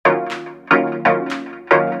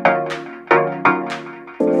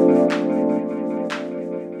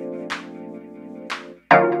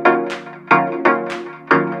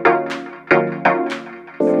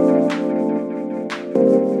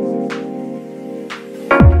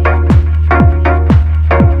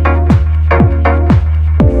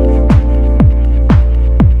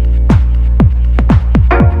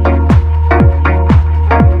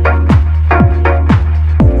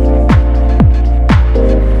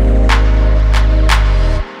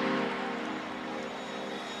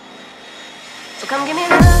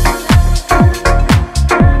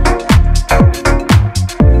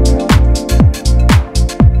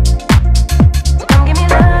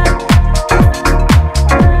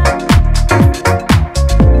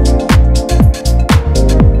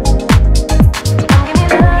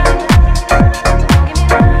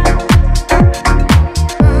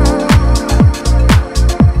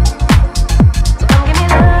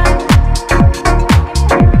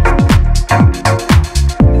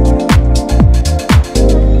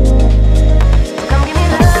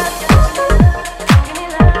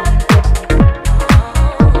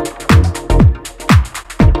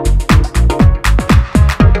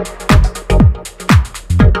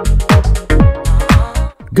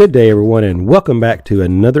Good day everyone, and welcome back to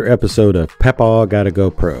another episode of Papa Gotta Go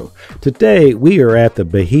Pro. Today we are at the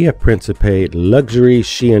Bahia Principe Luxury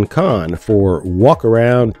Sian for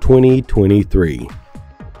Walkaround 2023.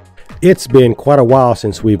 It's been quite a while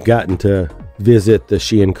since we've gotten to visit the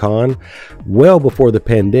Sian, well before the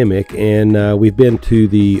pandemic, and we've been to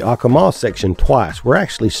the Acamall section twice. We're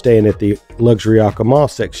actually staying at the luxury Acamall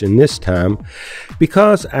section this time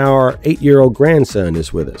because our 8-year-old grandson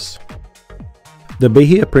is with us. The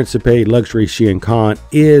Bahia Principe Luxury Sian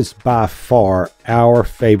is by far our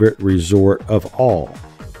favorite resort of all.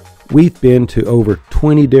 We've been to over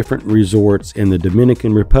 20 different resorts in the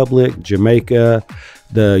Dominican Republic, Jamaica,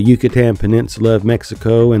 the Yucatan Peninsula of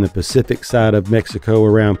Mexico, and the Pacific side of Mexico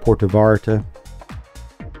around Puerto Vallarta.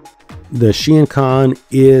 The Sian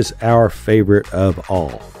is our favorite of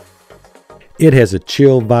all. It has a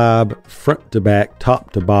chill vibe, front to back,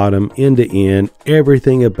 top to bottom, end to end.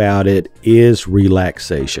 Everything about it is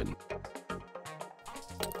relaxation.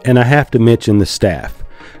 And I have to mention the staff.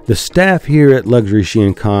 The staff here at Luxury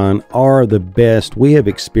Sian are the best we have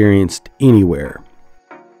experienced anywhere.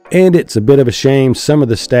 And it's a bit of a shame some of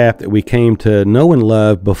the staff that we came to know and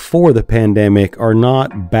love before the pandemic are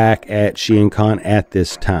not back at Sian at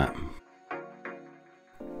this time.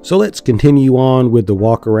 So let's continue on with the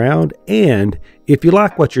walk around, and if you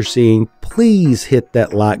like what you're seeing, please hit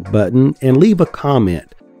that like button and leave a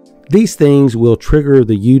comment. These things will trigger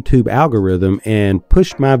the YouTube algorithm and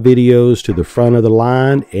push my videos to the front of the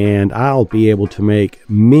line, and I'll be able to make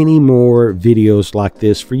many more videos like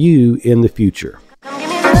this for you in the future.